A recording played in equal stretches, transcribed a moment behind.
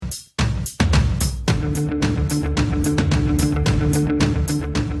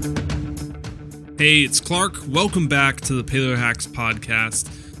Hey, it's Clark. Welcome back to the Paleo Hacks podcast.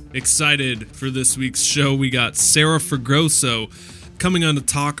 Excited for this week's show. We got Sarah Fragoso coming on to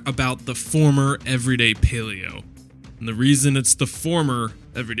talk about the former everyday paleo. And the reason it's the former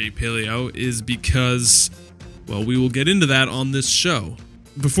everyday paleo is because, well, we will get into that on this show.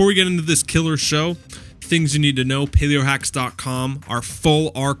 Before we get into this killer show, things you need to know, paleohacks.com. Our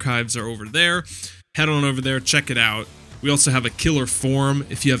full archives are over there. Head on over there, check it out. We also have a killer forum.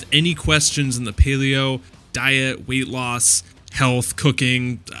 If you have any questions in the paleo, diet, weight loss, health,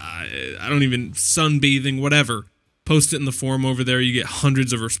 cooking, sunbathing, whatever, post it in the forum over there. You get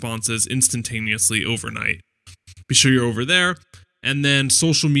hundreds of responses instantaneously overnight. Be sure you're over there. And then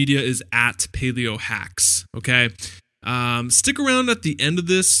social media is at Paleo Hacks. Okay. Stick around at the end of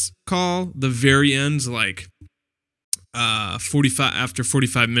this call. The very end, like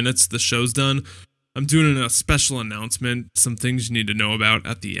 45 minutes, the show's done. I'm doing a special announcement, some things you need to know about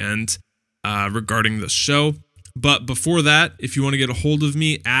at the end regarding the show. But before that, if you want to get a hold of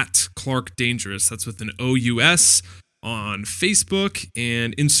me, at Clark Dangerous, that's with an O-U-S, on Facebook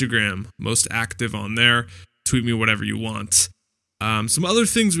and Instagram, most active on there. Tweet me whatever you want. Some other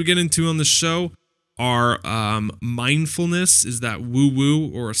things we get into on the show are mindfulness. Is that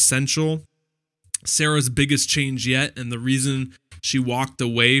woo-woo or essential? Sarah's biggest change yet, and the reason she walked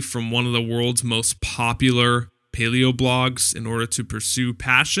away from one of the world's most popular paleo blogs in order to pursue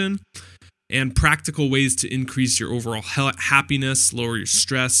passion, and practical ways to increase your overall happiness, lower your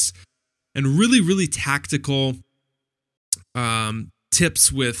stress, and really, really tactical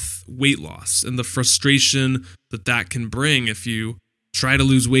tips with weight loss and the frustration that can bring if you try to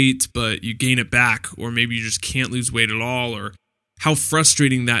lose weight, but you gain it back, or maybe you just can't lose weight at all, or how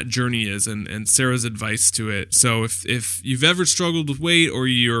frustrating that journey is, and Sarah's advice to it. So if you've ever struggled with weight, or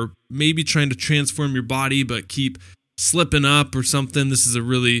you're maybe trying to transform your body but keep slipping up or something, this is a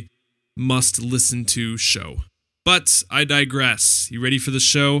really must listen to show. But I digress. You ready for the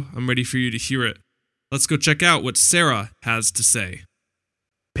show? I'm ready for you to hear it. Let's go check out what Sarah has to say.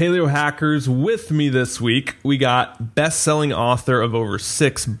 Paleo Hackers, with me this week, we got best-selling author of over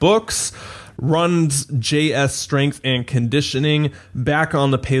 6 books, runs JS Strength and Conditioning, back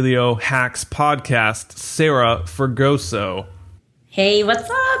on the Paleo Hacks podcast, Sarah Fragoso. Hey, what's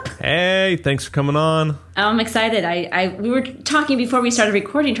up? Hey, thanks for coming on. I'm excited. We were talking before we started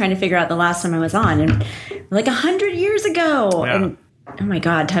recording, trying to figure out the last time I was on, and like 100 years ago. Yeah. And oh my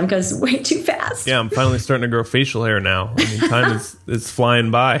God, time goes way too fast. Yeah, I'm finally starting to grow facial hair now. I mean, time is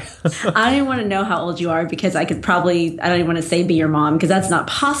flying by. I don't even want to know how old you are, because I don't even want to say be your mom, because that's not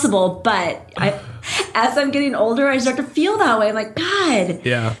possible. But as I'm getting older, I start to feel that way. I'm like, God,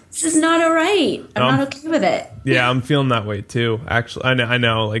 yeah, this is not all right. I'm not okay with it. Yeah, I'm feeling that way too. Actually, I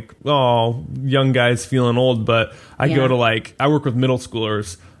know, like, oh, young guys feeling old, but I go to I work with middle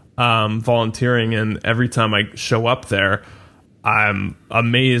schoolers, volunteering, and every time I show up there, I'm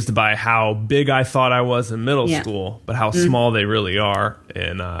amazed by how big I thought I was in middle school, but how small they really are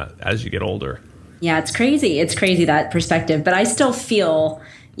as you get older. Yeah, it's crazy. It's crazy, that perspective. But I still feel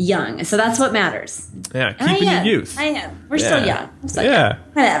young, so that's what matters. Yeah, keeping your youth. I am. We're still young. So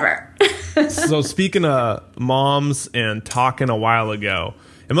whatever. So speaking of moms and talking a while ago,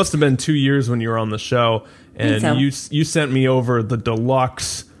 it must have been 2 years when you were on the show, and you sent me over the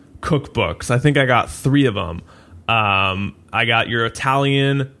deluxe cookbooks. I think I got 3 of them. I got your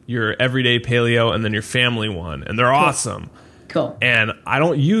Italian, your everyday paleo, and then your family one, and they're awesome. Cool. And I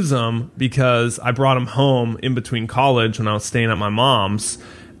don't use them because I brought them home in between college when I was staying at my mom's.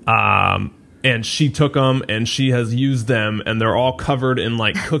 And she took them, and she has used them, and they're all covered in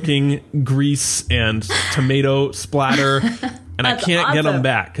like cooking grease and tomato splatter. And I can't get them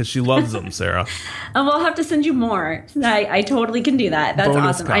back because she loves them, Sarah. Oh, well, I'll have to send you more. I totally can do that. That's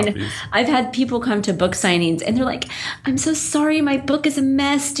Bonus awesome. Copies. I've had people come to book signings, and they're like, I'm so sorry, my book is a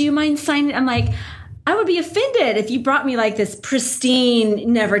mess. Do you mind signing? I'm like, I would be offended if you brought me like this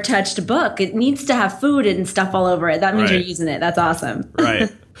pristine, never touched book. It needs to have food and stuff all over it. That means you're using it. That's awesome.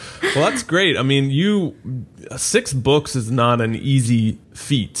 Right. Well, that's great. I mean, 6 books is not an easy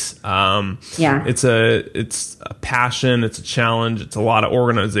feat. It's a passion. It's a challenge. It's a lot of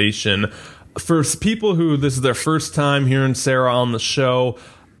organization. For people who this is their first time hearing Sarah on the show,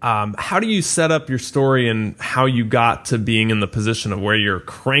 how do you set up your story and how you got to being in the position of where you're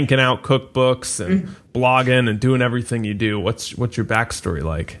cranking out cookbooks and blogging and doing everything you do? What's your backstory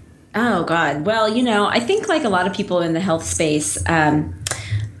like? Oh, God. Well, I think like a lot of people in the health space,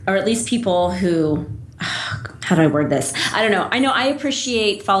 or at least people who, how do I word this? I don't know. I know I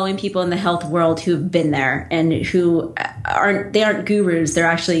appreciate following people in the health world who've been there and who aren't gurus. They're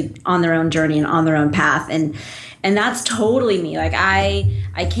actually on their own journey and on their own path. And that's totally me. Like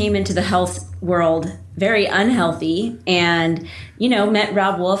I came into the health world very unhealthy and, met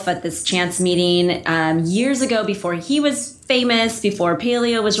Rob Wolf at this chance meeting years ago before he was famous, before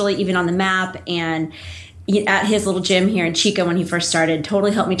paleo was really even on the map. And at his little gym here in Chico when he first started,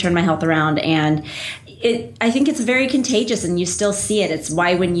 totally helped me turn my health around. And I think it's very contagious, and you still see it. It's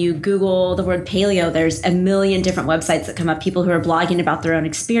why when you Google the word paleo, there's a million different websites that come up, people who are blogging about their own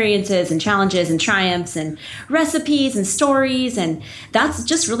experiences and challenges and triumphs and recipes and stories. And that's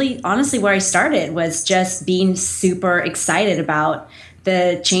just really honestly where I started, was just being super excited about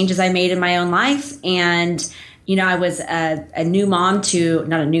the changes I made in my own life. And I was a new mom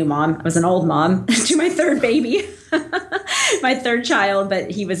not a new mom, I was an old mom to my third baby, my third child,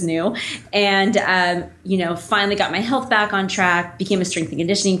 but he was new. And, finally got my health back on track, became a strength and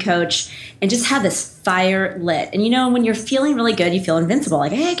conditioning coach, and just had this fire lit. And, when you're feeling really good, you feel invincible.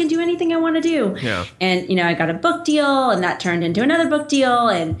 Like, hey, I can do anything I want to do. Yeah. And, I got a book deal, and that turned into another book deal.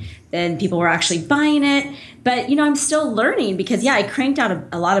 And then people were actually buying it. But, I'm still learning because, I cranked out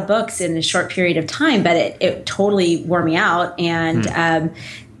a lot of books in a short period of time, but it totally wore me out. And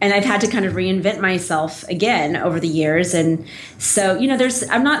I've had to kind of reinvent myself again over the years. And so,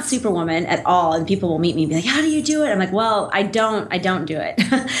 I'm not Superwoman at all. And people will meet me and be like, how do you do it? I'm like, well, I don't do it.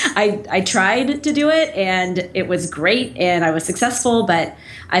 I tried to do it and it was great and I was successful, but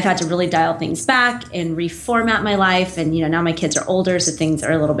I've had to really dial things back and reformat my life. And, now my kids are older, so things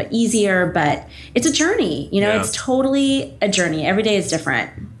are a little bit easier, but it's a journey. It's totally a journey. Every day is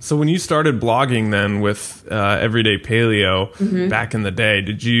different. So when you started blogging then with Everyday Paleo back in the day,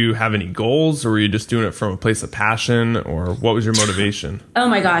 did you have any goals, or were you just doing it from a place of passion, or what was your motivation? Oh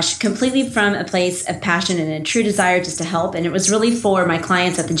my gosh, completely from a place of passion and a true desire just to help. And it was really for my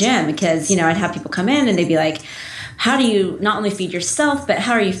clients at the gym because, I'd have people come in and they'd be like, how do you not only feed yourself, but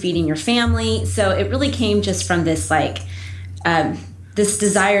how are you feeding your family? So it really came just from this this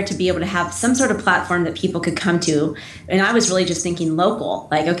desire to be able to have some sort of platform that people could come to. And I was really just thinking local,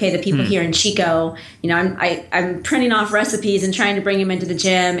 like, okay, the people here in Chico, I'm printing off recipes and trying to bring them into the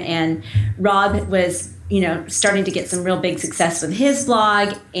gym. And Rob was, starting to get some real big success with his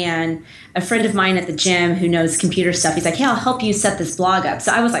blog. And a friend of mine at the gym who knows computer stuff, he's like, hey, I'll help you set this blog up.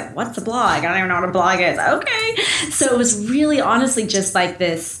 So I was like, what's a blog? I don't even know what a blog is. Okay. So it was really honestly just like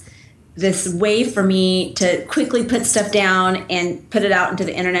this way for me to quickly put stuff down and put it out into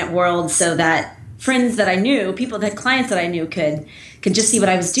the internet world so that friends that I knew, clients that I knew could just see what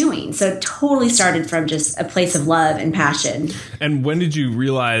I was doing. So it totally started from just a place of love and passion. And when did you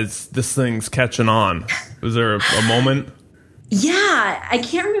realize this thing's catching on? Was there a moment? Yeah, I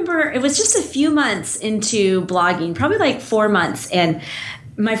can't remember. It was just a few months into blogging, probably like 4 months. And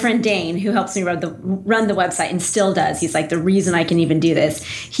my friend Dane, who helps me run the website and still does, he's like the reason I can even do this.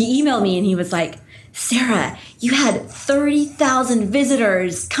 He emailed me and he was like, Sarah, you had 30,000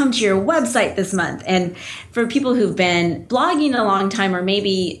 visitors come to your website this month. And for people who've been blogging a long time, or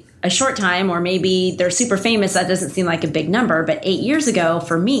maybe a short time, or maybe they're super famous, that doesn't seem like a big number. But 8 years ago,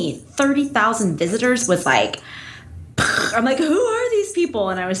 for me, 30,000 visitors was like, I'm like, who are these people?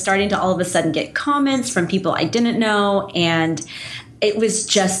 And I was starting to all of a sudden get comments from people I didn't know. And it was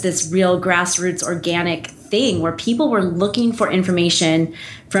just this real grassroots organic thing where people were looking for information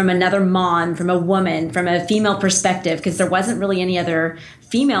from another mom, from a woman, from a female perspective, because there wasn't really any other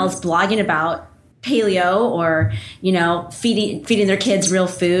females blogging about paleo or, feeding their kids real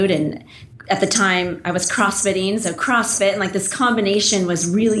food. And at the time I was CrossFitting, so CrossFit and like this combination was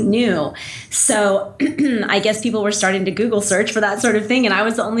really new. So I guess people were starting to Google search for that sort of thing, and I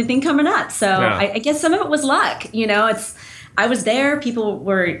was the only thing coming up. So yeah. I guess some of it was luck. I was there, people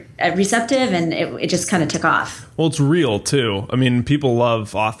were receptive, and it just kind of took off. Well, it's real, too. I mean, people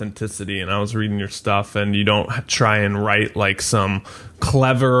love authenticity, and I was reading your stuff, and you don't try and write like some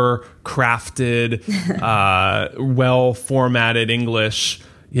clever, crafted, well-formatted English,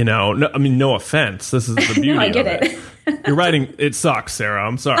 No, I mean, no offense. This is the beauty I get of it. You're writing, it sucks, Sarah.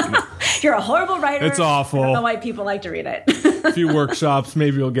 I'm sorry. You're a horrible writer. It's awful. I don't know why people like to read it. A few workshops,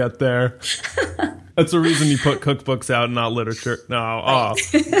 maybe you'll get there. That's the reason you put cookbooks out and not literature. No. Right.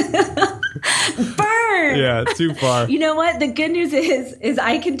 Oh. Burn. Yeah, too far. You know what? The good news is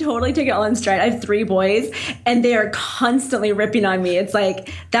I can totally take it all in stride. I have 3 boys, and they are constantly ripping on me. It's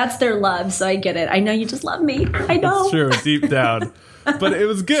like, that's their love, so I get it. I know you just love me. I know. It's true, deep down. But it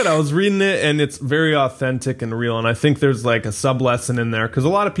was good. I was reading it, and it's very authentic and real. And I think there's like a sub lesson in there, because a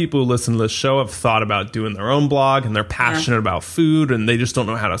lot of people who listen to this show have thought about doing their own blog, and they're passionate about food, and they just don't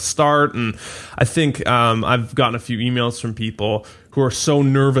know how to start. And I think I've gotten a few emails from people who are so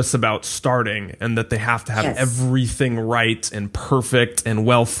nervous about starting, and that they have to have everything right and perfect and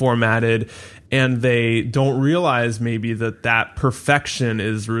well formatted. And they don't realize maybe that perfection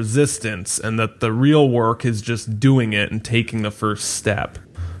is resistance, and that the real work is just doing it and taking the first step.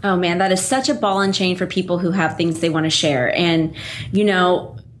 Oh man, that is such a ball and chain for people who have things they want to share. And,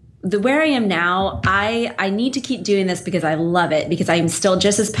 where I am now, I need to keep doing this because I love it, because I am still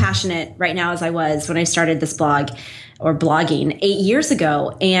just as passionate right now as I was when I started this blog or blogging 8 years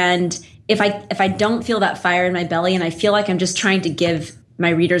ago. And if I don't feel that fire in my belly, and I feel like I'm just trying to give my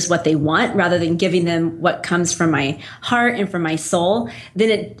readers what they want rather than giving them what comes from my heart and from my soul,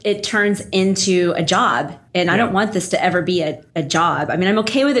 then it turns into a job. And I don't want this to ever be a job. I mean, I'm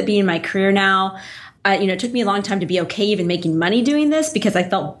okay with it being my career now. It took me a long time to be okay even making money doing this, because I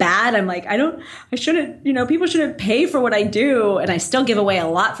felt bad. I'm like, I shouldn't, people shouldn't pay for what I do. And I still give away a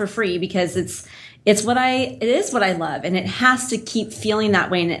lot for free, because it is what I love, and it has to keep feeling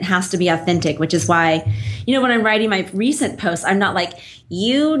that way, and it has to be authentic, which is why, when I'm writing my recent posts, I'm not like,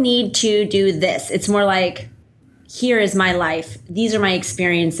 you need to do this. It's more like, here is my life. These are my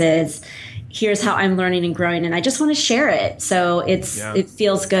experiences. Here's how I'm learning and growing, and I just want to share it. So it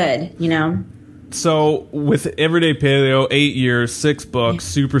feels good, So with Everyday Paleo, 8 years, 6 books,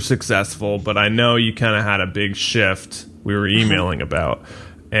 super successful, but I know you kind of had a big shift we were emailing about.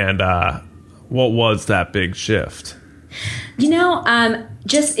 And what was that big shift?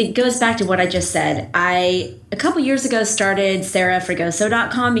 It goes back to what I just said. I, a couple years ago, started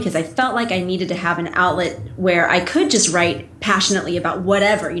sarahfragoso.com because I felt like I needed to have an outlet where I could just write passionately about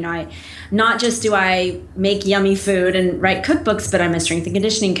whatever. Not just do I make yummy food and write cookbooks, but I'm a strength and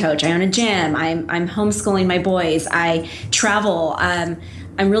conditioning coach. I own a gym. I'm homeschooling my boys. I travel. I'm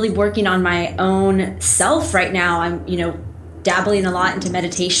really working on my own self right now. I'm, dabbling a lot into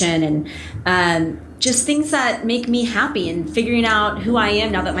meditation and just things that make me happy, and figuring out who I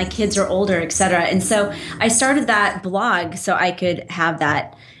am now that my kids are older, etc. And so I started that blog so I could have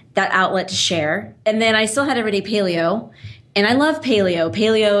that outlet to share. And then I still had Everyday Paleo, and I love paleo.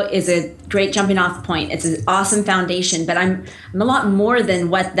 Paleo is a great jumping off point. It's an awesome foundation, but I'm a lot more than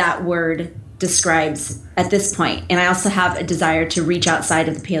what that word describes at this point. And I also have a desire to reach outside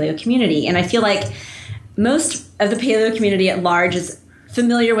of the paleo community. And I feel like most of the paleo community at large is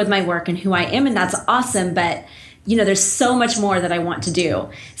familiar with my work and who I am, and that's awesome. But, there's so much more that I want to do.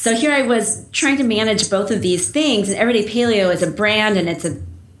 So here I was trying to manage both of these things, and Everyday Paleo is a brand, and it's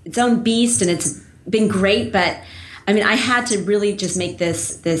its own beast, and it's been great. But I mean, I had to really just make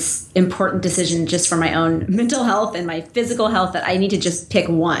this important decision just for my own mental health and my physical health, that I need to just pick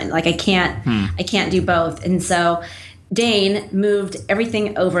one. Like I can't do both. And so Dane moved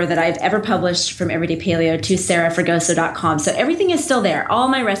everything over that I've ever published from Everyday Paleo to sarahfragoso.com. So everything is still there. All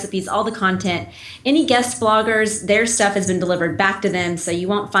my recipes, all the content, any guest bloggers, their stuff has been delivered back to them. So you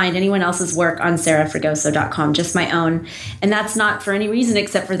won't find anyone else's work on sarahfragoso.com, just my own. And that's not for any reason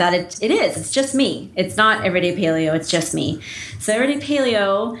except for that it is. It's just me. It's not Everyday Paleo. It's just me. So Everyday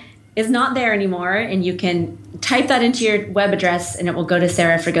Paleo is not there anymore, and you can type that into your web address and it will go to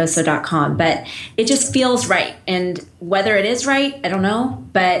sarahfragoso.com. But it just feels right, and whether it is right, I don't know,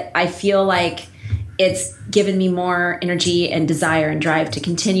 but I feel like it's given me more energy and desire and drive to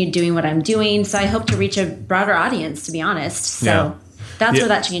continue doing what I'm doing. So I hope to reach a broader audience, to be honest. So that's where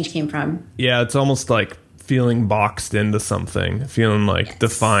that change came from. Yeah, it's almost like feeling boxed into something, feeling like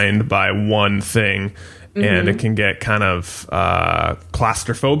defined by one thing. And it can get kind of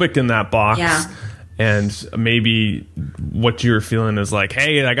claustrophobic in that box. Yeah. And maybe what you're feeling is like,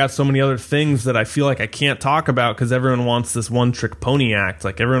 hey, I got so many other things that I feel like I can't talk about because everyone wants this one-trick pony act.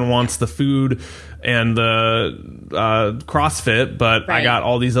 Like everyone wants the food and the CrossFit, but I got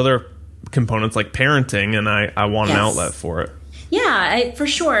all these other components like parenting, and I want an outlet for it. Yeah, for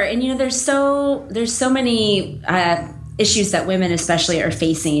sure. And, there's so many issues that women especially are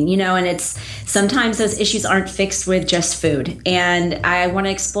facing, and it's sometimes those issues aren't fixed with just food. And I want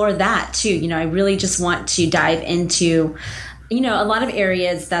to explore that too. I really just want to dive into, a lot of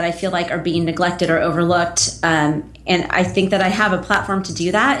areas that I feel like are being neglected or overlooked. And I think that I have a platform to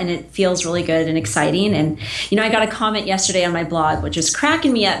do that, and it feels really good and exciting. And, I got a comment yesterday on my blog, which was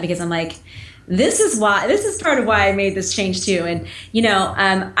cracking me up because I'm like, this is part of why I made this change too. And,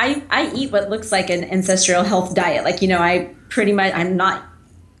 I eat what looks like an ancestral health diet. Like, I'm not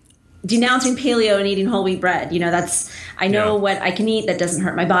denouncing paleo and eating whole wheat bread. I know what I can eat that doesn't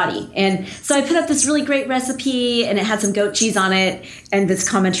hurt my body. And so I put up this really great recipe, and it had some goat cheese on it. And this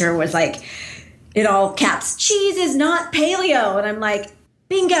commenter was like, in all caps, cheese is not paleo. And I'm like,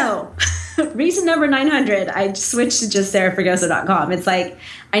 bingo. Reason number 900. I switched to just sarahfragoso.com. It's like,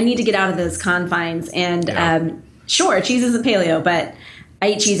 I need to get out of those confines. And sure, cheese isn't paleo, but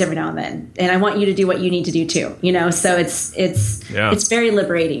I eat cheese every now and then, and I want you to do what you need to do too. So it's very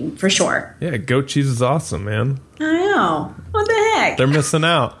liberating for sure. Yeah, goat cheese is awesome, man. I know. What the heck? They're missing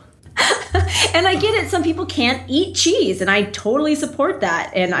out. And I get it. Some people can't eat cheese, and I totally support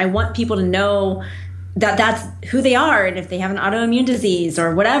that. And I want people to know that that's who they are, and if they have an autoimmune disease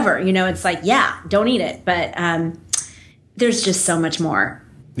or whatever, it's like, don't eat it. But there's just so much more.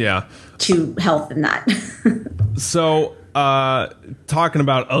 Yeah. To health than that. So. Talking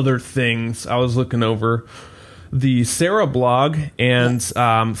about other things, I was looking over the Sarah blog and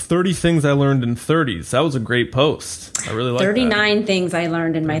 30 things I learned in 30s. That was a great post. I really like 39 things I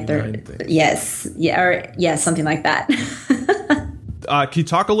learned in my 30s. Yes. Yeah. Or yes, something like that. Can you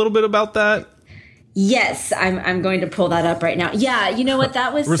talk a little bit about that? Yes, I'm going to pull that up right now. Yeah, you know what?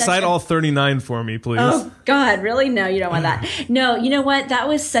 That was recite all 39 for me, please. Oh God, really? No, you don't want that. No, you know what? That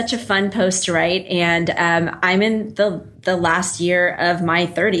was such a fun post to write, and I'm in the last year of my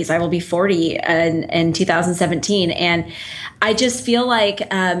 30s. I will be 40 in 2017, and I just feel like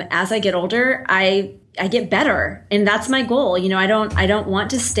as I get older, I get better, and that's my goal. I don't want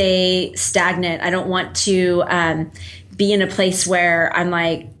to stay stagnant. I don't want to be in a place where I'm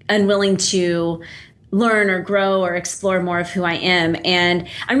like unwilling to learn or grow or explore more of who I am. And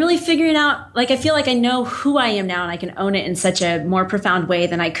I'm really figuring out, like, I feel like I know who I am now, and I can own it in such a more profound way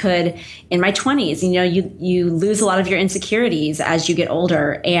than I could in my 20s. You lose a lot of your insecurities as you get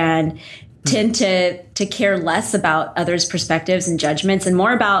older, and tend to care less about others' perspectives and judgments, and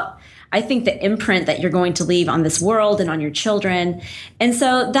more about, I think, the imprint that you're going to leave on this world and on your children. And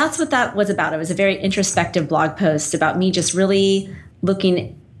so that's what that was about. It was a very introspective blog post about me just really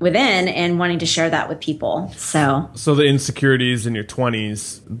looking within and wanting to share that with people. So the insecurities in your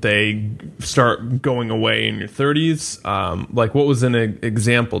 20s, they start going away in your 30s. Like, what was an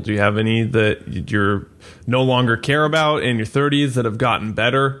example? Do you have any that you're no longer care about in your 30s that have gotten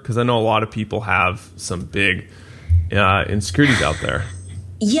better? Because I know a lot of people have some big insecurities out there.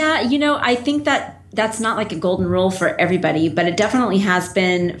 Yeah, I think that's not like a golden rule for everybody, but it definitely has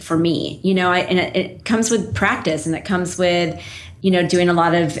been for me. And it comes with practice, and it comes with doing a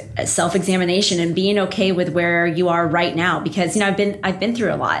lot of self-examination and being okay with where you are right now, because I've been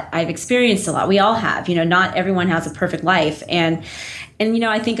through a lot. I've experienced a lot. We all have. Not everyone has a perfect life, and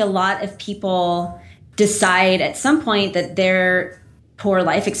I think a lot of people decide at some point that their poor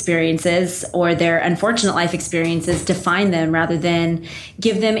life experiences or their unfortunate life experiences define them, rather than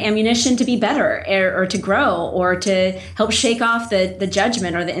give them ammunition to be better or to grow or to help shake off the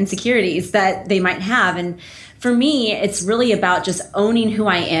judgment or the insecurities that they might have. And for me, it's really about just owning who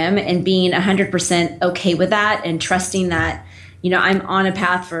I am and being 100% okay with that, and trusting that, I'm on a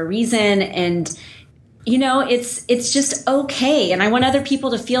path for a reason. And, it's just okay. And I want other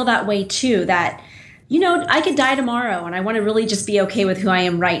people to feel that way too, that, I could die tomorrow, and I want to really just be okay with who I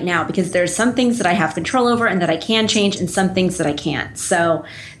am right now, because there's some things that I have control over and that I can change, and some things that I can't. So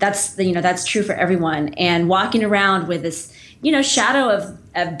that's true for everyone. And walking around with this, shadow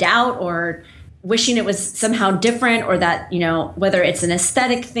of doubt, or wishing it was somehow different, or that, whether it's an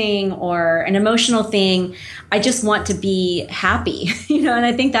aesthetic thing or an emotional thing, I just want to be happy, and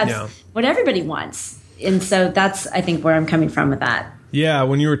I think that's what everybody wants. And so that's, I think, where I'm coming from with that. Yeah.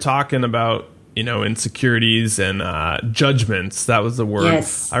 When you were talking about, insecurities and judgments, that was the word.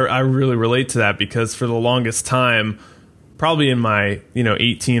 Yes. I really relate to that, because for the longest time, probably in my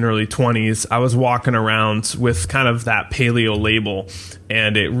 18, early 20s, I was walking around with kind of that paleo label,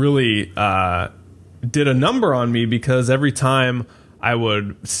 and it really did a number on me, because every time I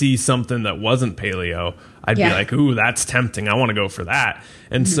would see something that wasn't paleo, I'd be like, ooh, that's tempting. I want to go for that.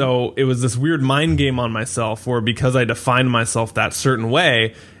 And so it was this weird mind game on myself, where because I defined myself that certain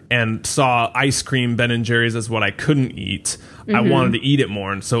way and saw ice cream, Ben & Jerry's, as what I couldn't eat, I wanted to eat it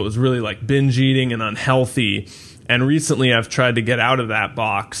more. And so it was really like binge eating and unhealthy. And recently I've tried to get out of that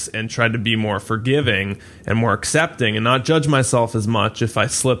box and tried to be more forgiving and more accepting, and not judge myself as much if I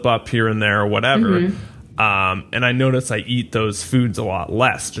slip up here and there or whatever. And I notice I eat those foods a lot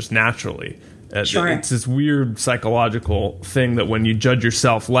less, just naturally. Sure. It's this weird psychological thing that when you judge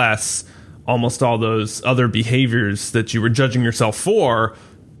yourself less, almost all those other behaviors that you were judging yourself for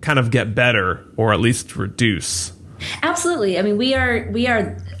kind of get better, or at least reduce. Absolutely. I mean, we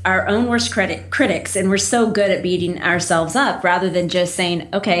are our own worst critics, and we're so good at beating ourselves up rather than just saying,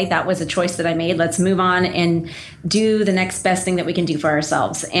 okay, that was a choice that I made. Let's move on and do the next best thing that we can do for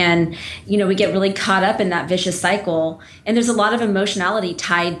ourselves. And, we get really caught up in that vicious cycle. And there's a lot of emotionality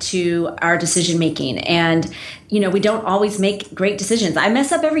tied to our decision making. And, we don't always make great decisions. I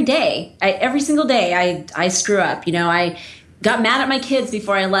mess up every day. Every single day I screw up. I got mad at my kids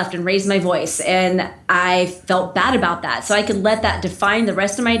before I left and raised my voice, and I felt bad about that. So I could let that define the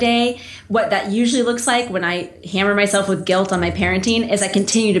rest of my day. What that usually looks like when I hammer myself with guilt on my parenting is I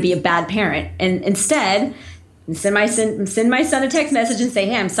continue to be a bad parent. And instead, send my son a text message and say,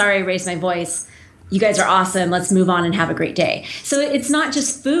 hey, I'm sorry I raised my voice. You guys are awesome. Let's move on and have a great day. So it's not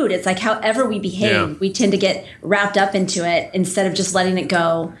just food. It's like however we behave, we tend to get wrapped up into it instead of just letting it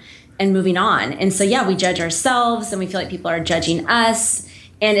go and moving on. And so, we judge ourselves and we feel like people are judging us.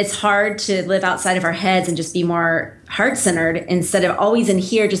 And it's hard to live outside of our heads and just be more heart-centered instead of always in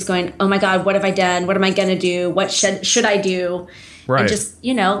here just going, oh my God, what have I done? What am I going to do? What should I do? Right. And just,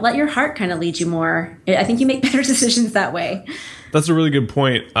 let your heart kind of lead you more. I think you make better decisions that way. That's a really good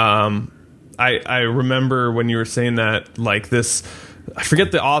point. I remember when you were saying that, like this, I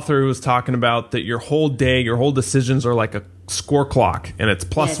forget the author who was talking about that your whole day, your whole decisions are like a score clock, and it's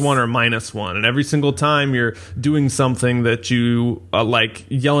plus one or minus one. And every single time you're doing something that you like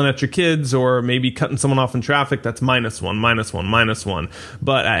yelling at your kids or maybe cutting someone off in traffic, that's minus one, minus one, minus one.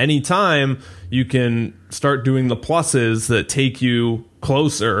 But at any time you can start doing the pluses that take you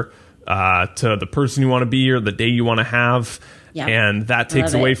closer to the person you want to be or the day you want to have. Yep. And that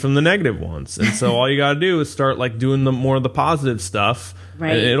takes away from the negative ones. And so all you got to do is start like doing more of the positive stuff.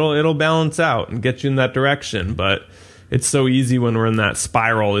 Right. It'll balance out and get you in that direction. But it's so easy when we're in that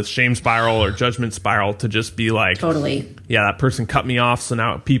spiral, this shame spiral or judgment spiral, to just be like, totally. Yeah, that person cut me off. So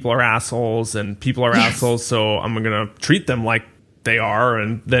now people are assholes and people are assholes. So I'm going to treat them like they are.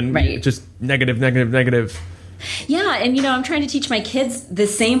 And then just negative, negative, negative. Yeah. And, I'm trying to teach my kids the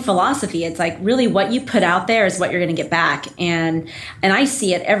same philosophy. It's like really what you put out there is what you're going to get back. And I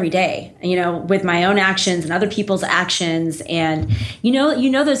see it every day, with my own actions and other people's actions. And,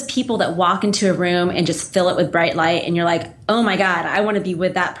 those people that walk into a room and just fill it with bright light and you're like, oh my God, I want to be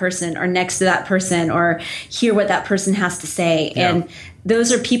with that person or next to that person or hear what that person has to say. Yeah. And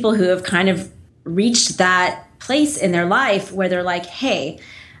those are people who have kind of reached that place in their life where they're like, hey,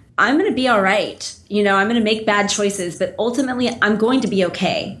 I'm going to be all right. I'm going to make bad choices, but ultimately I'm going to be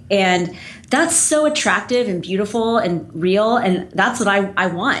okay. And that's so attractive and beautiful and real. And that's what I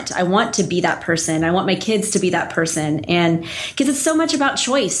want. I want to be that person. I want my kids to be that person. And because it's so much about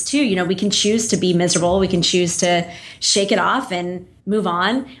choice too. We can choose to be miserable. We can choose to shake it off and move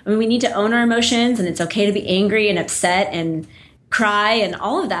on. I mean, we need to own our emotions, and it's okay to be angry and upset and cry and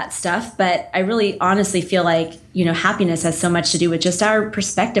all of that stuff. But I really honestly feel like, happiness has so much to do with just our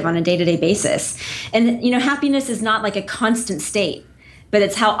perspective on a day-to-day basis. And, happiness is not like a constant state, but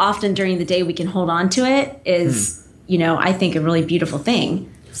it's how often during the day we can hold on to it is, I think a really beautiful thing.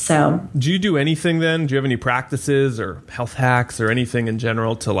 So do you do anything then? Do you have any practices or health hacks or anything in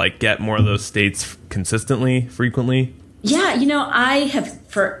general to like get more of those states consistently, frequently? Yeah. I have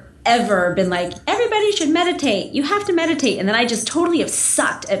forever been like, everybody should meditate. You have to meditate. And then I just totally have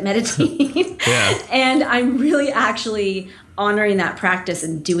sucked at meditating. Yeah. And I'm really actually honoring that practice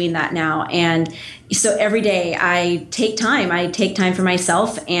and doing that now. And so every day I take time. I take time for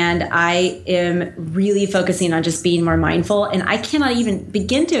myself, and I am really focusing on just being more mindful. And I cannot even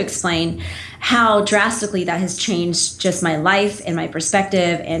begin to explain how drastically that has changed just my life and my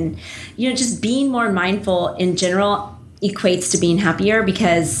perspective. And, just being more mindful in general equates to being happier,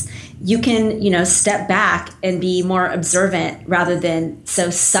 because you can, step back and be more observant rather than so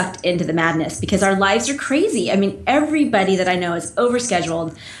sucked into the madness, because our lives are crazy. I mean, everybody that I know is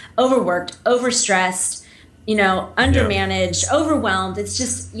overscheduled, overworked, overstressed, undermanaged, overwhelmed. It's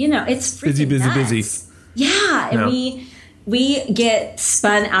just, it's freaking busy. Yeah. And we get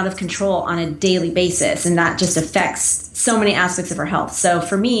spun out of control on a daily basis, and that just affects so many aspects of our health. So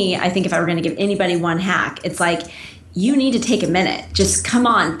for me, I think if I were going to give anybody one hack, it's like, you need to take a minute. Just come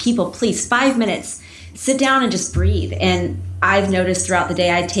on, people, please, 5 minutes. Sit down and just breathe. And I've noticed throughout the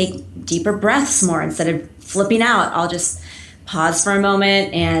day, I take deeper breaths more. Instead of flipping out, I'll just pause for a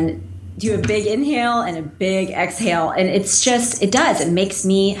moment and do a big inhale and a big exhale. And it makes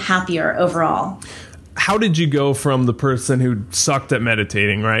me happier overall. How did you go from the person who sucked at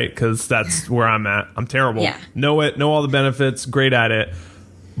meditating, right? Because that's where I'm at. I'm terrible. Yeah. Know all the benefits, great at it.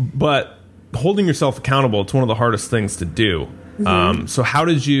 But holding yourself accountable, it's one of the hardest things to do. So how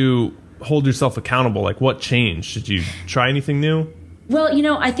did you hold yourself accountable? Like, what changed? Did you try anything new?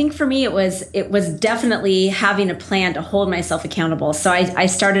 Well, I think for me it was definitely having a plan to hold myself accountable. So I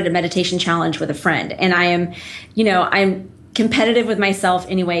started a meditation challenge with a friend, and I'm competitive with myself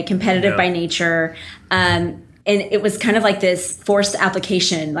anyway, competitive by nature. And it was kind of like this forced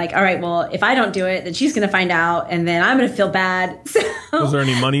application. Like, all right, well, if I don't do it, then she's going to find out, and then I'm going to feel bad. So, was there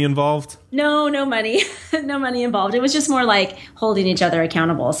any money involved? No money, no money involved. It was just more like holding each other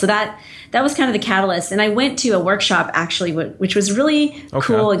accountable. So that was kind of the catalyst. And I went to a workshop actually, which was really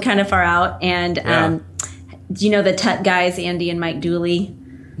cool and kind of far out. And do you know the Tut guys, Andy and Mike Dooley?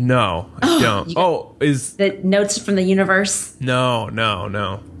 No, I don't. Is the Notes from the Universe? No.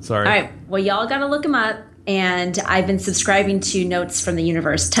 Sorry. All right. Well, y'all got to look them up. And I've been subscribing to Notes from the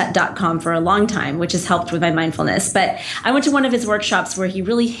Universe, tut.com, for a long time, which has helped with my mindfulness. But I went to one of his workshops where he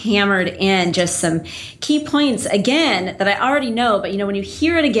really hammered in just some key points, again, that I already know. But, when you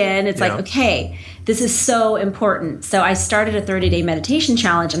hear it again, it's like, okay, this is so important. So I started a 30-day meditation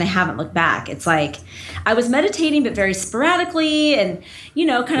challenge, and I haven't looked back. It's like I was meditating, but very sporadically, and,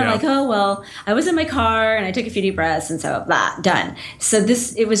 kind of like, oh, well, I was in my car, and I took a few deep breaths, and so blah, done. So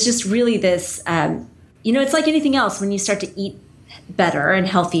it was just really this... it's like anything else. When you start to eat better and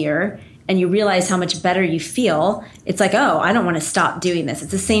healthier and you realize how much better you feel, it's like, oh, I don't want to stop doing this.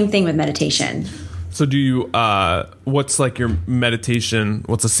 It's the same thing with meditation. So do you, what's like your meditation,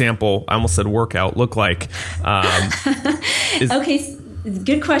 what's a sample, I almost said workout, look like? Okay,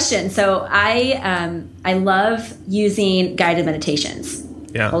 good question. So I love using guided meditations.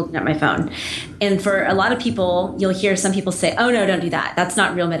 Holding up my phone. And for a lot of people, you'll hear some people say, oh, no, don't do that. That's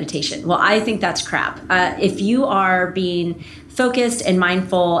not real meditation. Well, I think that's crap. If you are being focused and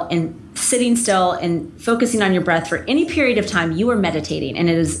mindful and sitting still and focusing on your breath for any period of time, you are meditating. And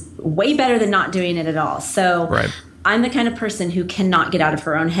it is way better than not doing it at all. So I'm the kind of person who cannot get out of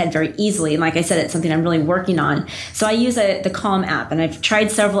her own head very easily. And like I said, it's something I'm really working on. So I use the Calm app, and I've tried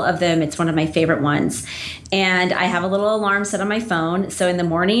several of them. It's one of my favorite ones. And I have a little alarm set on my phone. So in the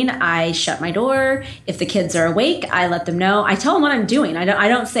morning, I shut my door. If the kids are awake, I let them know. I tell them what I'm doing. I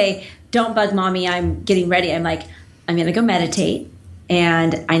don't say, don't bug mommy, I'm getting ready. I'm like, I'm going to go meditate,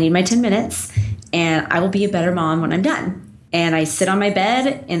 and I need my 10 minutes, and I will be a better mom when I'm done. And I sit on my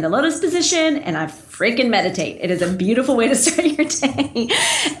bed in the lotus position, and I freaking meditate. It is a beautiful way to start your day.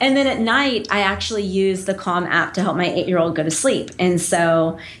 And then at night, I actually use the Calm app to help my 8-year-old go to sleep. And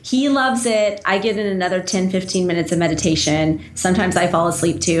so he loves it. I get in another 10, 15 minutes of meditation. Sometimes I fall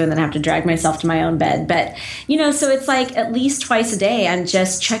asleep too, and then I have to drag myself to my own bed. But, so it's like at least twice a day, I'm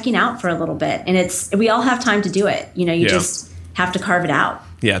just checking out for a little bit. And we all have time to do it. You just have to carve it out.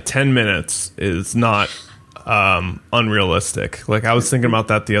 Yeah, 10 minutes is not... unrealistic. Like I was thinking about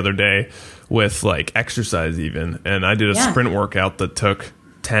that the other day with like exercise even, and I did a sprint workout that took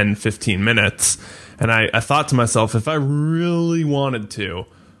 10-15 minutes, and I thought to myself, if I really wanted to,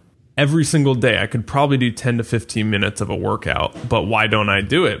 every single day I could probably do 10 to 15 minutes of a workout. But why don't I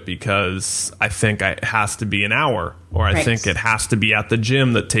do it? Because I think it has to be an hour, or I think it has to be at the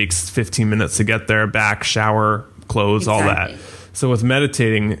gym that takes 15 minutes to get there, back, shower, clothes, all that. So with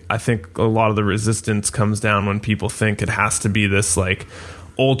meditating, I think a lot of the resistance comes down when people think it has to be this like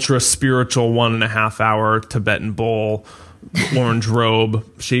ultra spiritual 1.5 hour Tibetan bowl, orange robe,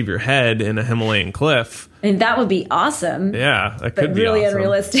 shave your head in a Himalayan cliff. And that would be awesome. Yeah, that could be really awesome.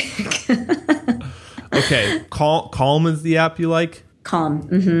 Unrealistic. Okay, Calm is the app you like? Calm.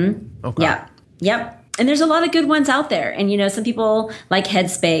 Mm-hmm. Okay. Yeah. Yep. And there's a lot of good ones out there. And, some people like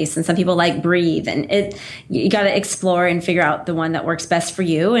Headspace, and some people like Breathe. And you got to explore and figure out the one that works best for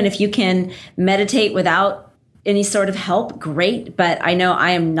you. And if you can meditate without any sort of help, great. But I know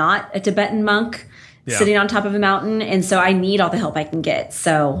I am not a Tibetan monk sitting on top of a mountain. And so I need all the help I can get.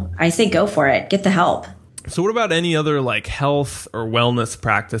 So I say go for it. Get the help. So what about any other like health or wellness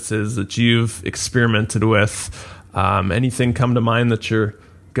practices that you've experimented with? Anything come to mind that you're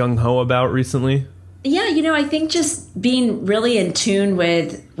gung-ho about recently? Yeah, I think just being really in tune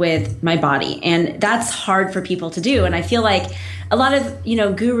with my body, and that's hard for people to do. And I feel like a lot of,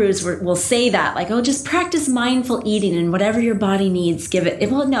 gurus will say that, like, oh, just practice mindful eating, and whatever your body needs, give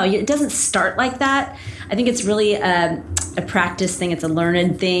it. Well, no, it doesn't start like that. I think it's really a practice thing. It's a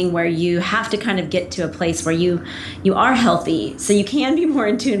learned thing where you have to kind of get to a place where you are healthy, so you can be more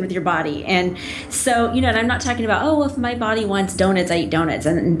in tune with your body. And so, and I'm not talking about, oh, well, if my body wants donuts, I eat donuts.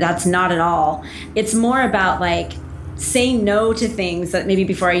 And that's not at all. It's more about like saying no to things that maybe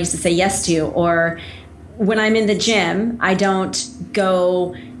before I used to say yes to, or when I'm in the gym, I don't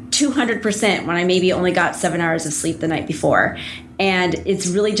go 200% when I maybe only got 7 hours of sleep the night before. And it's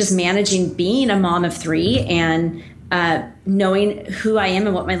really just managing being a mom of 3 and knowing who I am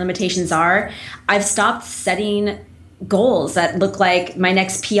and what my limitations are. I've stopped setting goals that look like my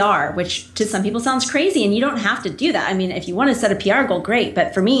next PR, which to some people sounds crazy, and you don't have to do that. I mean, if you want to set a PR goal, great.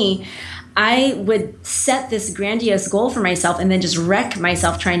 But for me, I would set this grandiose goal for myself and then just wreck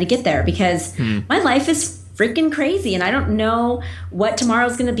myself trying to get there, because my life is freaking crazy and I don't know what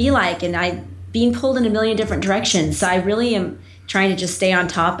tomorrow's going to be like. And I'm being pulled in a million different directions. So I really am trying to just stay on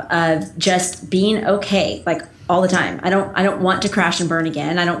top of just being okay, like all the time. I don't want to crash and burn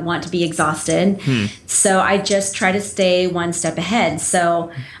again. I don't want to be exhausted. So I just try to stay one step ahead.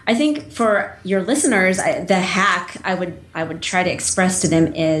 So I think for your listeners, the hack I would try to express to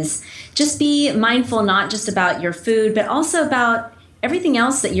them is just be mindful, not just about your food, but also about everything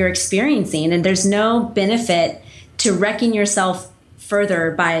else that you're experiencing. And there's no benefit to wrecking yourself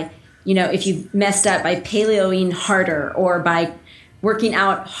further by, if you've messed up, by paleoing harder or by working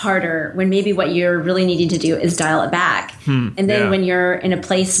out harder, when maybe what you're really needing to do is dial it back. And then when you're in a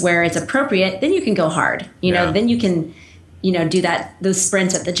place where it's appropriate, then you can go hard. Then you can, do those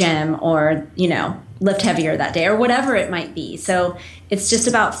sprints at the gym, or, lift heavier that day, or whatever it might be. So it's just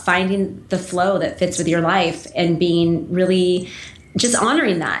about finding the flow that fits with your life and being really just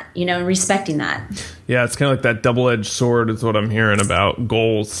honoring that, and respecting that. Yeah, it's kind of like that double-edged sword is what I'm hearing about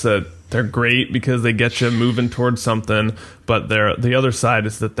goals, that they're great because they get you moving towards something, but the other side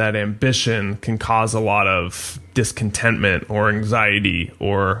is that ambition can cause a lot of discontentment or anxiety,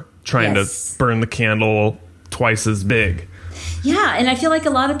 or trying to burn the candle twice as big. Yeah, and I feel like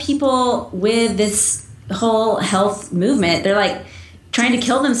a lot of people with this whole health movement, they're like trying to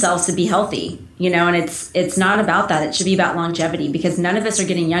kill themselves to be healthy, and it's not about that. It should be about longevity, because none of us are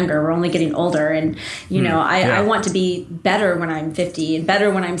getting younger. We're only getting older. And, I want to be better when I'm 50 and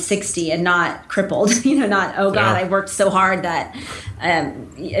better when I'm 60 and not crippled, not, oh God, I worked so hard that,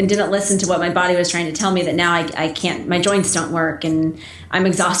 and didn't listen to what my body was trying to tell me, that now I can't, my joints don't work and I'm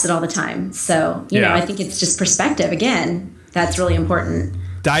exhausted all the time. So, I think it's just perspective. Again, that's really important.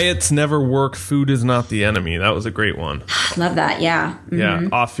 Diets never work. Food is not the enemy. That was a great one. Love that. Yeah. Yeah.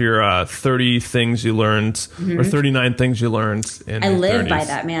 Off your 30 things you learned, or 39 things you learned in your live 30s. by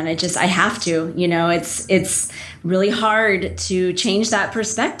that, man. I have to, it's really hard to change that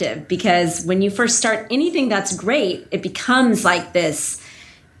perspective, because when you first start anything that's great, it becomes like this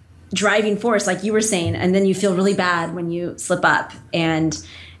driving force, like you were saying, and then you feel really bad when you slip up. And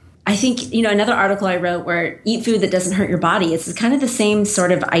I think, another article I wrote where eat food that doesn't hurt your body, it's kind of the same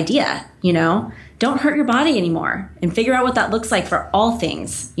sort of idea, don't hurt your body anymore, and figure out what that looks like for all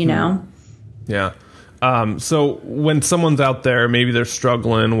things, Yeah. So when someone's out there, maybe they're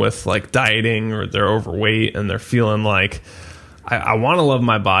struggling with like dieting, or they're overweight and they're feeling like, I want to love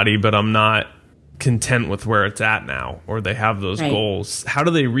my body, but I'm not content with where it's at now, or they have those goals. How do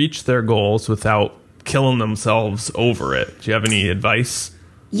they reach their goals without killing themselves over it? Do you have any advice?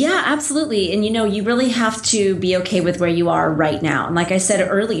 Yeah, absolutely. And, you really have to be okay with where you are right now. And like I said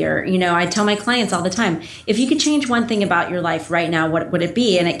earlier, I tell my clients all the time, if you could change one thing about your life right now, what would it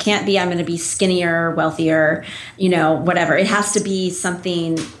be? And it can't be, I'm going to be skinnier, wealthier, whatever. It has to be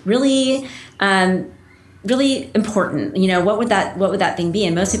something really, really important. What would that thing be?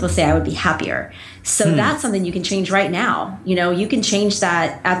 And most people say I would be happier. So that's something you can change right now. You can change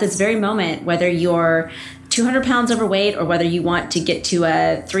that at this very moment, whether you're 200 pounds overweight or whether you want to get to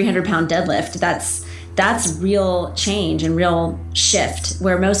a 300-pound deadlift. That's real change and real shift,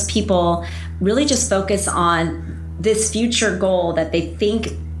 where most people really just focus on this future goal that they think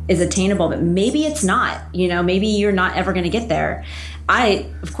is attainable, but maybe it's not. Maybe you're not ever going to get there. I,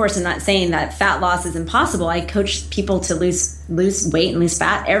 of course, am not saying that fat loss is impossible. I coach people to lose weight and lose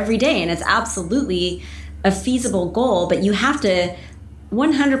fat every day, and it's absolutely a feasible goal, but you have to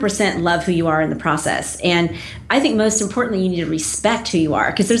 100% love who you are in the process. And I think most importantly, you need to respect who you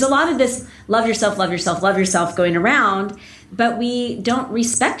are, because there's a lot of this love yourself, love yourself, love yourself going around, but we don't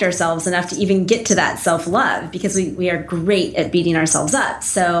respect ourselves enough to even get to that self-love, because we are great at beating ourselves up.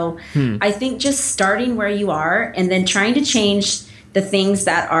 So I think just starting where you are and then trying to change the things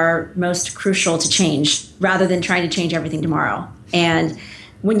that are most crucial to change, rather than trying to change everything tomorrow. And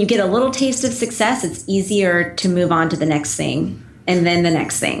when you get a little taste of success, it's easier to move on to the next thing. And then the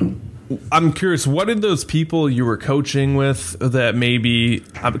next thing. I'm curious, what did those people you were coaching with that maybe,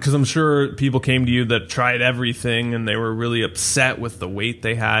 because I'm sure people came to you that tried everything and they were really upset with the weight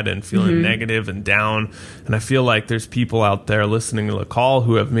they had and feeling negative and down. And I feel like there's people out there listening to the call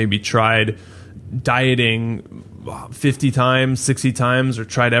who have maybe tried dieting 50 times, 60 times, or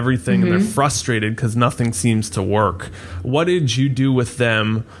tried everything, and they're frustrated because nothing seems to work. What did you do with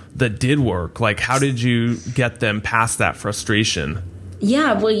them that did work? Like, how did you get them past that frustration?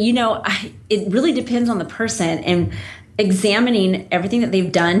 Yeah, well, it really depends on the person, and examining everything that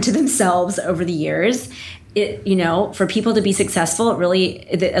they've done to themselves over the years for people to be successful,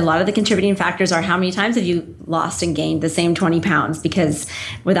 a lot of the contributing factors are how many times have you lost and gained the same 20 pounds? Because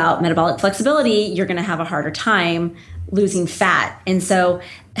without metabolic flexibility, you're going to have a harder time losing fat. And so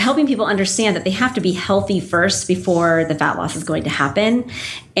helping people understand that they have to be healthy first before the fat loss is going to happen.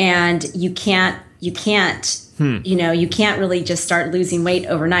 And you can't you can't really just start losing weight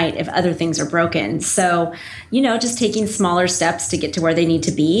overnight if other things are broken. So, just taking smaller steps to get to where they need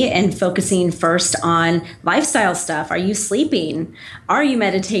to be and focusing first on lifestyle stuff. Are you sleeping? Are you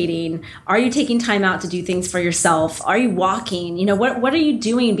meditating? Are you taking time out to do things for yourself? Are you walking? What are you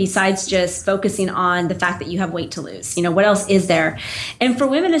doing besides just focusing on the fact that you have weight to lose? What else is there? And for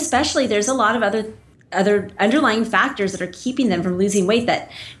women especially, there's a lot of other underlying factors that are keeping them from losing weight that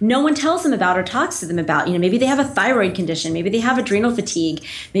no one tells them about or talks to them about. Maybe they have a thyroid condition, maybe they have adrenal fatigue,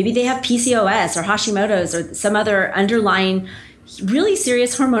 maybe they have PCOS or Hashimoto's or some other underlying really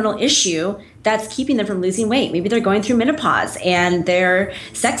serious hormonal issue that's keeping them from losing weight. Maybe they're going through menopause and their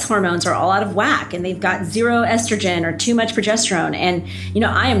sex hormones are all out of whack and they've got zero estrogen or too much progesterone. And,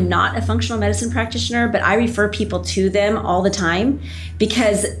 I am not a functional medicine practitioner, but I refer people to them all the time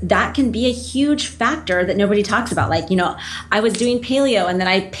because that can be a huge factor that nobody talks about. Like, I was doing paleo and then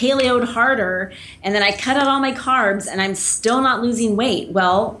I paleoed harder and then I cut out all my carbs and I'm still not losing weight.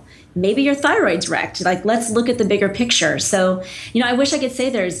 Well, maybe your thyroid's wrecked. Like, let's look at the bigger picture. So, I wish I could say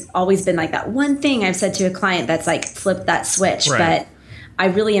there's always been like that one thing I've said to a client that's like flipped that switch. Right. But I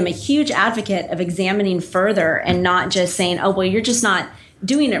really am a huge advocate of examining further and not just saying, oh, well, you're just not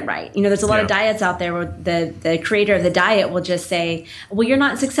doing it right. There's a lot of diets out there where the creator of the diet will just say, well, you're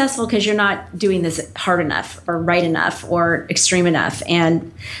not successful because you're not doing this hard enough or right enough or extreme enough.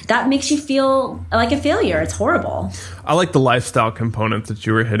 And that makes you feel like a failure. It's horrible. I like the lifestyle component that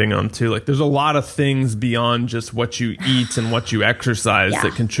you were hitting on too. Like there's a lot of things beyond just what you eat and what you exercise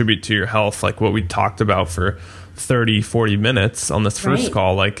that contribute to your health. Like what we talked about for 30, 40 minutes on this first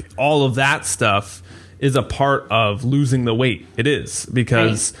call, like all of that stuff is a part of losing the weight. It is,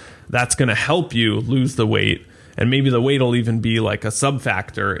 because that's going to help you lose the weight. And maybe the weight will even be like a sub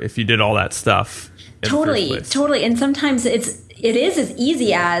factor if you did all that stuff. Totally. And sometimes it is as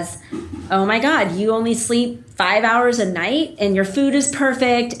easy as, oh my God, you only sleep 5 hours a night and your food is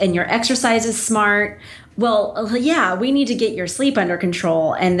perfect and your exercise is smart. Well, yeah, we need to get your sleep under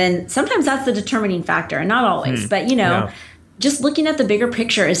control. And then sometimes that's the determining factor, and not always, but just looking at the bigger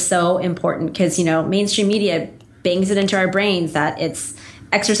picture is so important because, mainstream media bangs it into our brains that it's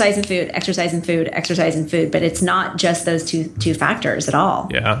exercise and food, exercise and food, exercise and food. But it's not just those two factors at all.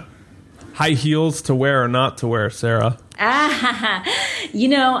 Yeah. High heels to wear or not to wear, Sarah?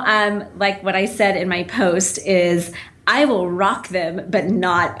 Like what I said in my post is I will rock them, but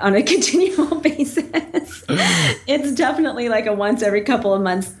not on a continual basis. It's definitely like a once every couple of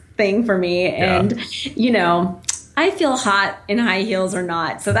months thing for me. Yeah. And, I feel hot in high heels or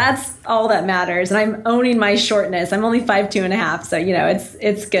not. So that's all that matters. And I'm owning my shortness. I'm only 5'2.5". So,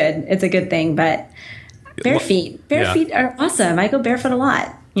 it's good. It's a good thing. But bare feet are awesome. I go barefoot a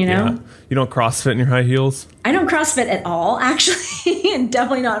lot, Yeah. You don't CrossFit in your high heels? I don't CrossFit at all, actually. And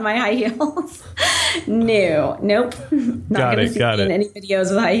definitely not in my high heels. No. Nope. Not going to see any videos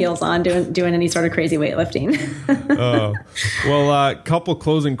with high heels on doing any sort of crazy weightlifting. Oh. Well, couple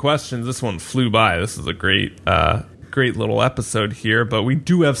closing questions. This one flew by. This is a great little episode here, but we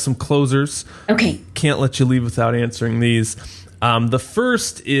do have some closers. Okay. Can't let you leave without answering these. The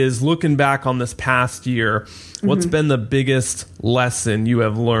first is looking back on this past year. What's been the biggest lesson you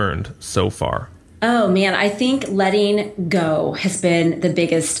have learned so far? Oh, man, I think letting go has been the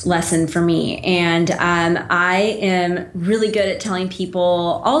biggest lesson for me. And I am really good at telling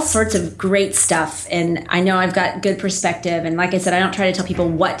people all sorts of great stuff. And I know I've got good perspective. And like I said, I don't try to tell people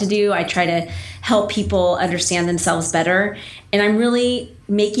what to do. I try to help people understand themselves better. And I'm really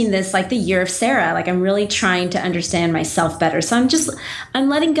making this like the year of Sarah. Like I'm really trying to understand myself better. So I'm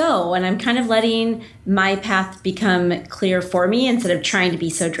letting go, and I'm kind of letting my path become clear for me instead of trying to be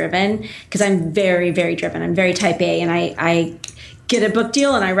so driven, because I'm very, very driven. I'm very type A, and I get a book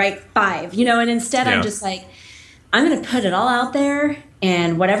deal and I write 5, and instead I'm just like, I'm going to put it all out there,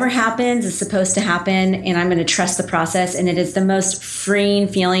 and whatever happens is supposed to happen, and I'm going to trust the process. And it is the most freeing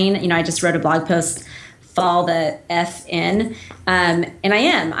feeling. I just wrote a blog post, fall the F in. And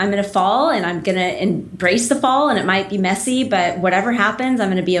I'm going to fall, and I'm going to embrace the fall, and it might be messy, but whatever happens, I'm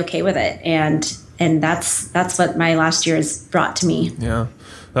going to be okay with it. And that's what my last year has brought to me. Yeah.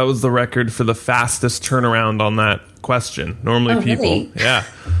 That was the record for the fastest turnaround on that question. Normally people. Really? Yeah.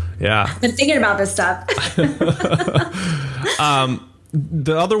 I've been thinking about this stuff.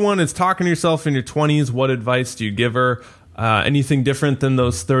 The other one is talking to yourself in your 20s. What advice do you give her? Anything different than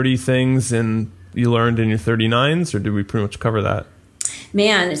those 30 things in you learned in your 39s, or did we pretty much cover that?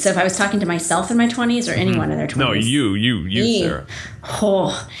 Man, so if I was talking to myself in my 20s or anyone in their 20s? No, you, Sarah.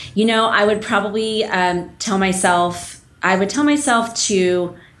 Oh, I would probably tell myself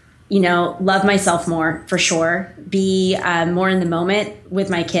to, love myself more, for sure. Be more in the moment with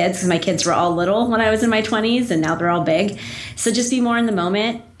my kids, because my kids were all little when I was in my 20s, and now they're all big. So just be more in the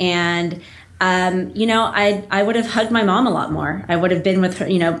moment. And, I would have hugged my mom a lot more. I would have been with her,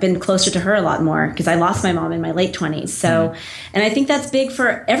 been closer to her a lot more, because I lost my mom in my late 20s. So, and I think that's big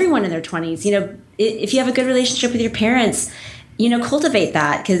for everyone in their 20s. If you have a good relationship with your parents, cultivate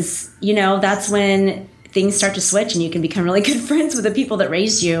that, because, that's when things start to switch and you can become really good friends with the people that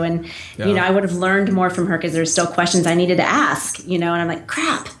raised you. And, I would have learned more from her, because there's still questions I needed to ask, and I'm like,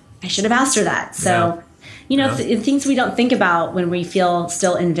 crap, I should have asked her that. So, things we don't think about when we feel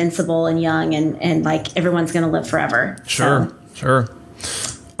still invincible and young and like everyone's going to live forever. Sure.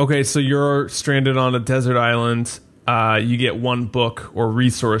 Okay. So you're stranded on a desert island. You get one book or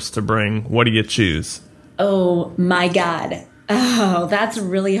resource to bring. What do you choose? Oh my God. Oh, that's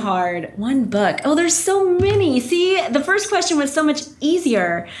really hard. One book. Oh, there's so many. See, the first question was so much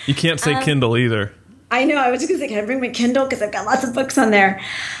easier. You can't say Kindle either. I know. I was just going to say, can I bring my Kindle? Because I've got lots of books on there.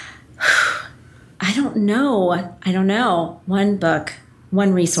 I don't know. One book,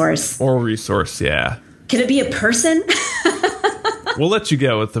 one resource. Or resource, yeah. Could it be a person? We'll let you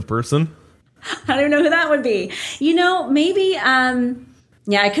go with the person. I don't know who that would be. Maybe...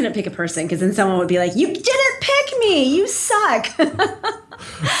 I couldn't pick a person, because then someone would be like, you didn't pick me, you suck.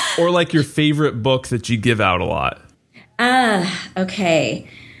 Or like your favorite book that you give out a lot. Okay.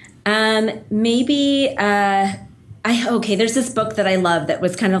 Maybe, there's this book that I love that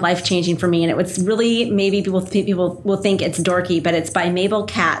was kind of life-changing for me, and it was really, maybe people will think it's dorky, but it's by Mabel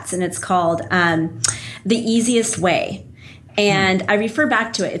Katz, and it's called The Easiest Way. And I refer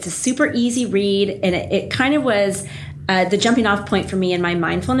back to it. It's a super easy read, and it kind of was... the jumping off point for me in my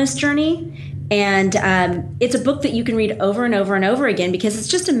mindfulness journey. And it's a book that you can read over and over and over again, because it's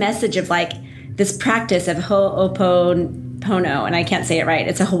just a message of like this practice of ho'oponopono, and I can't say it right.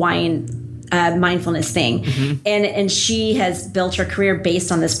 It's a Hawaiian mindfulness thing. And she has built her career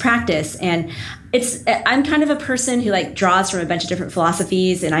based on this practice. And I'm kind of a person who like draws from a bunch of different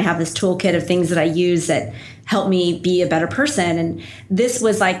philosophies, and I have this toolkit of things that I use that help me be a better person. And this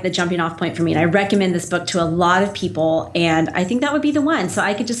was like the jumping off point for me. And I recommend this book to a lot of people. And I think that would be the one. So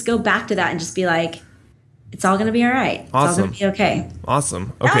I could just go back to that and just be like, it's all going to be all right. It's all going to be okay.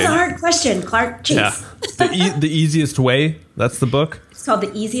 Awesome. Okay. That was a hard question, Clark. Jeez. Yeah. The Easiest Way. That's the book. It's called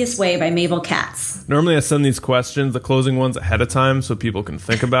The Easiest Way by Mabel Katz. Normally I send these questions, the closing ones, ahead of time so people can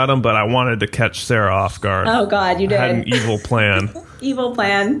think about them, but I wanted to catch Sarah off guard. Oh, God, you did. I had an evil plan. Evil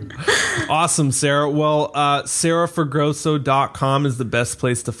plan. Awesome, Sarah. Well, sarahforgrosso.com is the best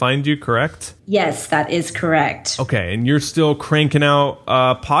place to find you, correct? Yes, that is correct. Okay, and you're still cranking out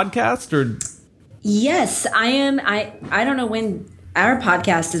a podcast, or? Yes, I am. I don't know when our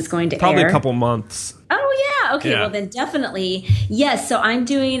podcast is going to Probably air. A couple months. Oh, yeah. Okay, well, then definitely. Yes, so I'm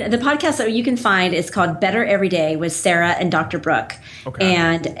doing the podcast that you can find is called Better Every Day with Sarah and Dr. Brooke. Okay.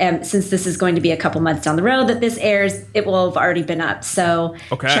 And since this is going to be a couple months down the road that this airs, it will have already been up. So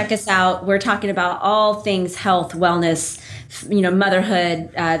check us out. We're talking about all things health, wellness,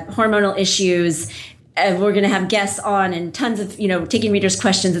 motherhood, hormonal issues. We're going to have guests on and tons of, taking readers'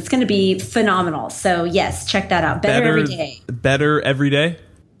 questions. It's going to be phenomenal. So, yes, check that out. Better Every Day. Better Every Day?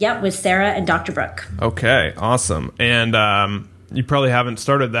 Yep, with Sarah and Dr. Brooke. Okay, awesome. And you probably haven't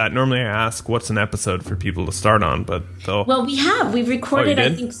started that. Normally I ask what's an episode for people to start on, but they'll... Well, we have. We've recorded,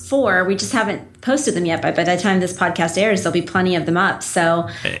 I think, 4. We just haven't posted them yet, but by the time this podcast airs, there'll be plenty of them up. So,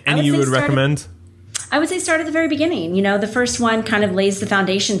 any you would recommend? I would say start at the very beginning. The first one kind of lays the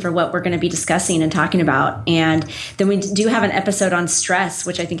foundation for what we're going to be discussing and talking about. And then we do have an episode on stress,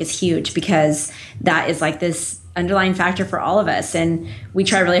 which I think is huge, because that is like this underlying factor for all of us. And we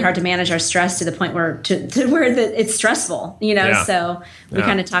try really hard to manage our stress to the point where it's stressful, So we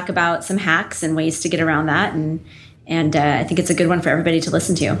kind of talk about some hacks and ways to get around that. And I think it's a good one for everybody to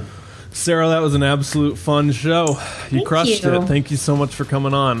listen to. Sarah, that was an absolute fun show. You crushed it. Thank you so much for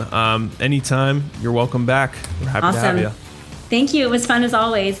coming on. Anytime, you're welcome back. We're happy to have you. Thank you. It was fun as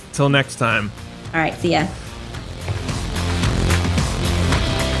always. Till next time. All right. See ya.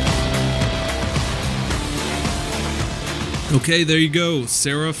 Okay, there you go.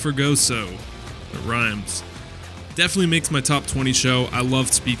 Sarah Forgoso. It rhymes. Definitely makes my top 20 show. I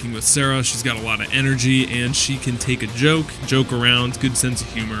love speaking with Sarah. She's got a lot of energy, and she can take a joke around, good sense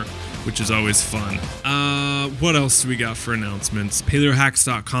of humor, which is always fun. What else do we got for announcements?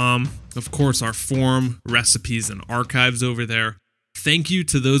 PaleoHacks.com. Of course, our forum, recipes, and archives over there. Thank you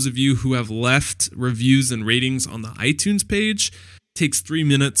to those of you who have left reviews and ratings on the iTunes page. It takes 3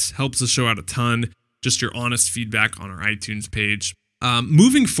 minutes, helps the show out a ton. Just your honest feedback on our iTunes page.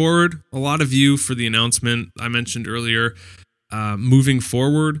 Moving forward, a lot of you for the announcement I mentioned earlier, moving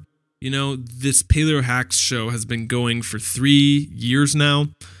forward, this Paleo Hacks show has been going for 3 years now,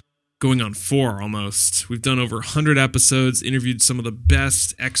 going on 4 almost. We've done over 100 episodes, interviewed some of the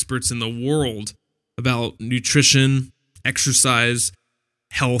best experts in the world about nutrition, exercise,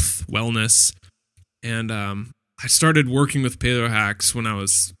 health, wellness. And I started working with Paleo Hacks when I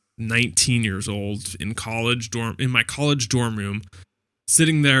was 19 years old in my college dorm room,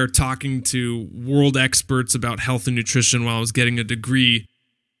 sitting there talking to world experts about health and nutrition while I was getting a degree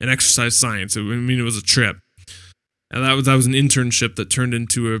in exercise science. It was a trip. And that was an internship that turned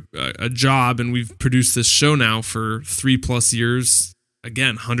into a job, and we've produced this show now for 3+ years.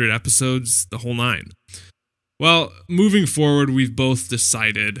 Again, 100 episodes, the whole 9. Well, moving forward, we've both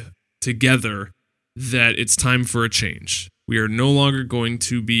decided together that it's time for a change. We are no longer going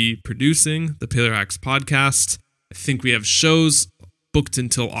to be producing the Paleo Hacks podcast. I think we have shows booked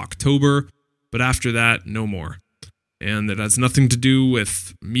until October, but after that, no more. And that has nothing to do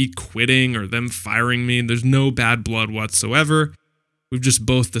with me quitting or them firing me. There's no bad blood whatsoever. We've just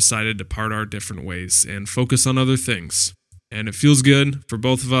both decided to part our different ways and focus on other things. And it feels good for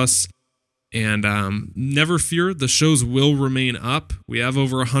both of us. And never fear, the shows will remain up. We have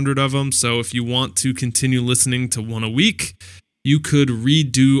over 100 of them, so if you want to continue listening to one a week, you could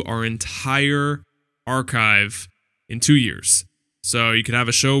redo our entire archive in 2 years. So you could have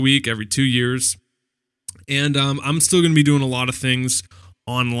a show a week every 2 years. And I'm still going to be doing a lot of things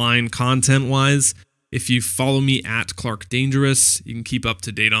online content-wise. If you follow me at Clark Dangerous, you can keep up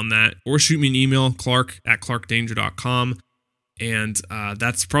to date on that. Or shoot me an email, clark@clarkdanger.com. And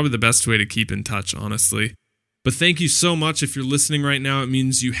that's probably the best way to keep in touch, honestly. But thank you so much. If you're listening right now, it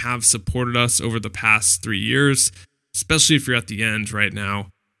means you have supported us over the past 3 years, especially if you're at the end right now.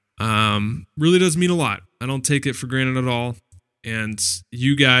 Really does mean a lot. I don't take it for granted at all. And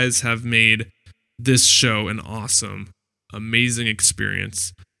you guys have made this show an awesome, amazing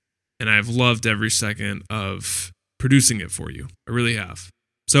experience. And I've loved every second of producing it for you. I really have.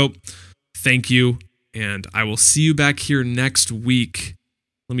 So thank you. And I will see you back here next week.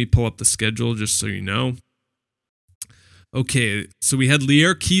 Let me pull up the schedule just so you know. Okay, so we had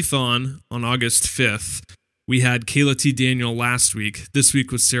Lierre Keith on August 5th. We had Kayla T. Daniel last week. This week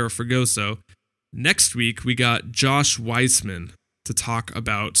was Sarah Fragoso. Next week, we got Josh Weissman to talk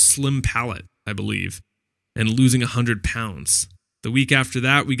about Slim Palate, I believe, and losing 100 pounds. The week after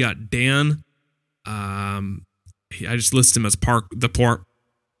that, we got Dan. I just list him as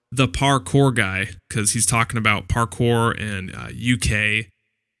the parkour guy because he's talking about parkour and UK.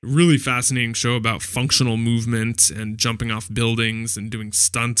 Really fascinating show about functional movement and jumping off buildings and doing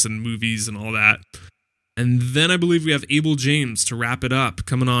stunts and movies and all that. And then I believe we have Abel James to wrap it up,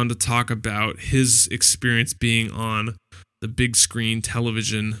 coming on to talk about his experience being on the big screen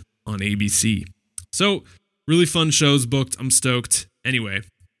television on ABC. So, really fun shows booked. I'm stoked. Anyway,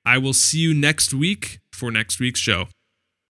 I will see you next week for next week's show.